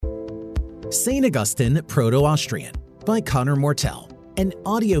St. Augustine, Proto-Austrian by Carl Mortell, an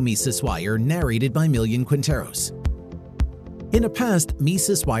audio Mises Wire narrated by Millian Quinteros. In a past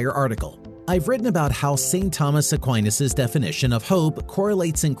Mises Wire article, I've written about how St. Thomas Aquinas' definition of hope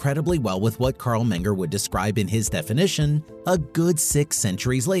correlates incredibly well with what Carl Menger would describe in his definition a good 6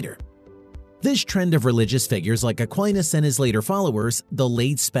 centuries later. This trend of religious figures like Aquinas and his later followers, the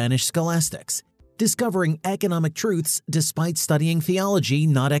late Spanish scholastics, discovering economic truths despite studying theology,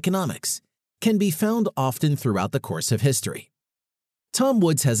 not economics, can be found often throughout the course of history. Tom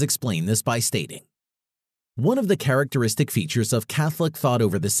Woods has explained this by stating, "One of the characteristic features of Catholic thought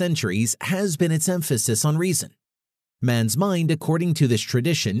over the centuries has been its emphasis on reason. Man's mind, according to this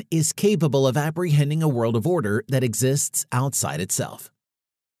tradition, is capable of apprehending a world of order that exists outside itself.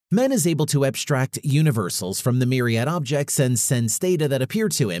 Man is able to abstract universals from the myriad objects and sense data that appear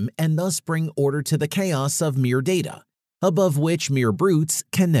to him and thus bring order to the chaos of mere data, above which mere brutes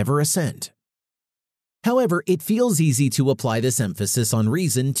can never ascend." However, it feels easy to apply this emphasis on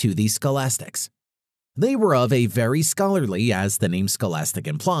reason to these scholastics. They were of a very scholarly, as the name scholastic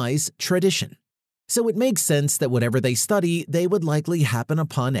implies, tradition. So it makes sense that whatever they study, they would likely happen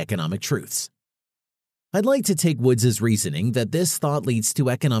upon economic truths. I'd like to take Woods' reasoning that this thought leads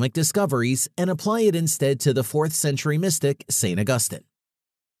to economic discoveries and apply it instead to the 4th century mystic St. Augustine.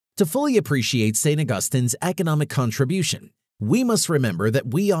 To fully appreciate St. Augustine's economic contribution, we must remember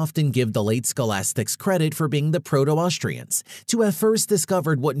that we often give the late scholastics credit for being the Proto-Austrians, to have first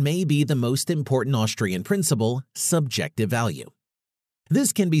discovered what may be the most important Austrian principle, subjective value.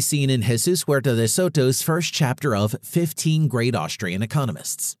 This can be seen in Jesus Huerta de Soto's first chapter of 15 Great Austrian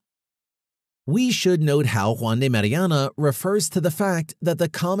Economists. We should note how Juan de Mariana refers to the fact that the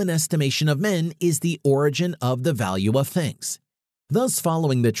common estimation of men is the origin of the value of things, thus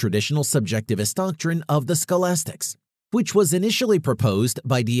following the traditional subjectivist doctrine of the scholastics, which was initially proposed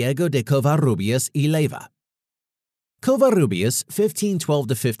by Diego de Covarrubias y Leiva. Covarrubias,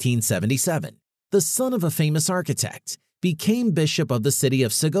 1512–1577, the son of a famous architect, became bishop of the city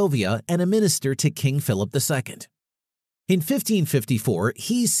of Segovia and a minister to King Philip II. In 1554,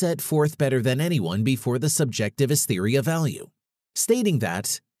 he set forth better than anyone before the subjectivist theory of value, stating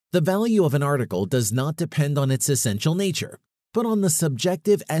that the value of an article does not depend on its essential nature, but on the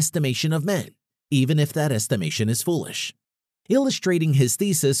subjective estimation of men, even if that estimation is foolish, illustrating his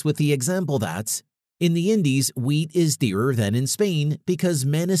thesis with the example that, in the Indies, wheat is dearer than in Spain because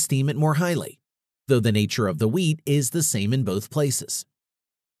men esteem it more highly, though the nature of the wheat is the same in both places.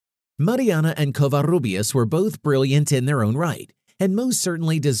 Mariana and Covarrubias were both brilliant in their own right, and most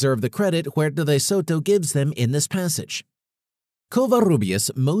certainly deserve the credit Huerta de Soto gives them in this passage. Covarrubias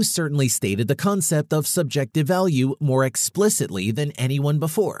most certainly stated the concept of subjective value more explicitly than anyone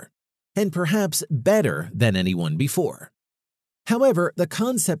before, and perhaps better than anyone before. However, the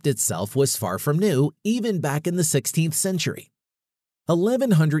concept itself was far from new, even back in the 16th century.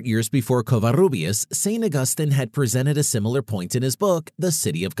 1100 years before Covarrubias, St. Augustine had presented a similar point in his book, The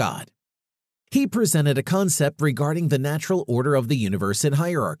City of God. He presented a concept regarding the natural order of the universe in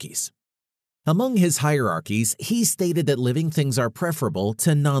hierarchies. Among his hierarchies, he stated that living things are preferable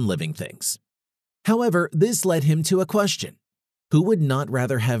to non-living things. However, this led him to a question. Who would not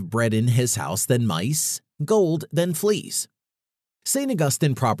rather have bread in his house than mice, gold than fleas? St.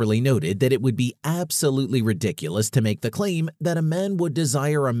 Augustine properly noted that it would be absolutely ridiculous to make the claim that a man would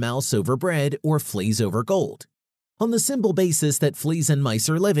desire a mouse over bread or fleas over gold, on the simple basis that fleas and mice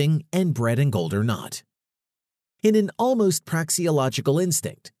are living and bread and gold are not. In an almost praxeological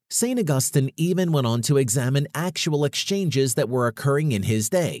instinct, St. Augustine even went on to examine actual exchanges that were occurring in his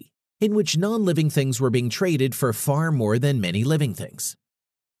day, in which non-living things were being traded for far more than many living things.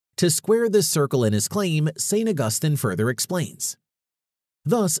 To square this circle in his claim, St. Augustine further explains.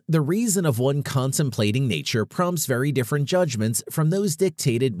 Thus, the reason of one contemplating nature prompts very different judgments from those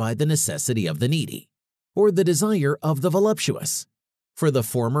dictated by the necessity of the needy, or the desire of the voluptuous. For the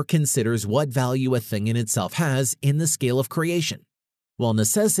former considers what value a thing in itself has in the scale of creation, while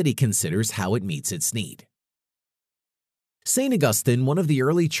necessity considers how it meets its need. St. Augustine, one of the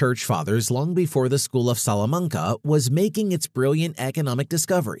early church fathers long before the school of Salamanca was making its brilliant economic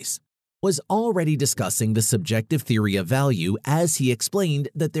discoveries, was already discussing the subjective theory of value as he explained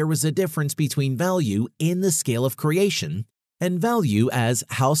that there was a difference between value in the scale of creation and value as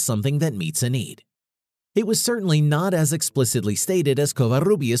how something that meets a need. It was certainly not as explicitly stated as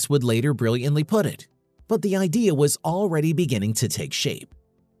Covarrubias would later brilliantly put it, but the idea was already beginning to take shape.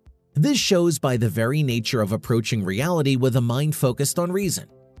 This shows by the very nature of approaching reality with a mind focused on reason.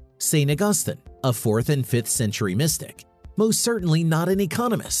 St. Augustine, a 4th and 5th century mystic, most certainly not an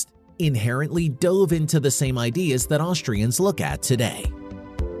economist, inherently dove into the same ideas that Austrians look at today.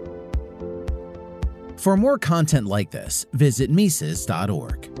 For more content like this, visit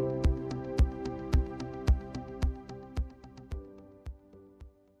Mises.org.